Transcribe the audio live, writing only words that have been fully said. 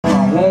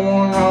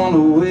won't run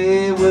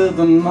away with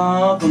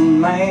another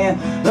man.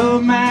 No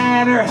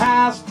matter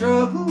how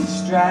struggles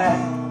strive,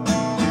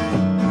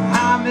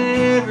 I'll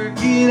never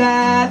get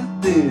out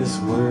of this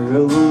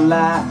world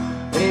alive.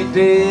 A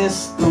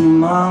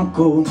distant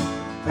uncle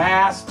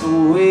passed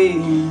away,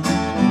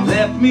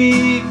 left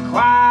me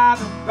quite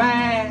a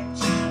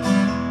batch.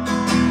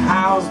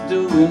 I was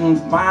doing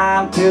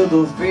fine till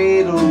the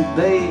fatal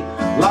day.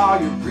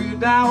 Lawyer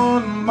proved I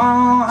wasn't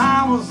born,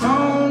 I was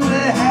only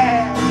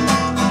half.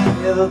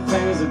 Yeah, the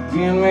things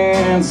against me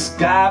and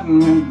scoffing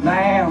me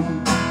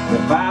down.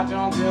 If I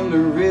jumped in the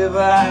river,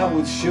 I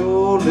would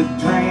surely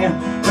drown.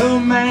 No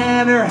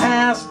matter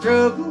how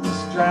struggles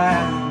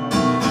strive,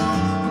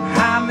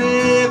 I'll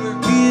never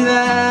get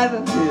out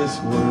of this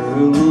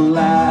world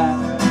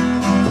alive.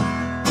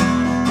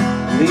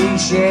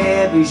 These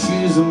shabby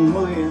shoes I'm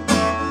wearing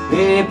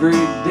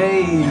every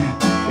day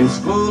is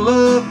full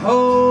of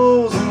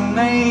holes and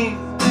nails.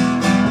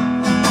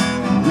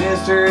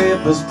 Mister,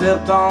 if I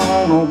stepped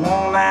on a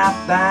worn-out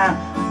dime,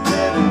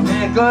 then a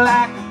nickel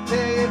I could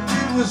tell if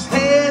it was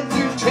heads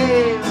or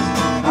tails.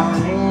 I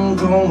ain't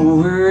gonna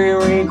worry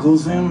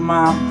wrinkles in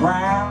my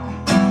brow,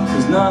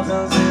 'cause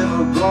nothing's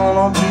ever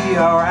gonna be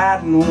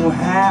alright no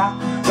how.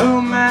 No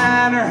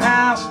matter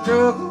how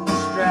struggles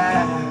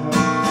strive,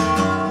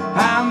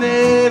 I'll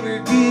never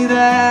get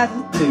out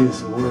of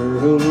this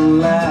world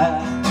alive.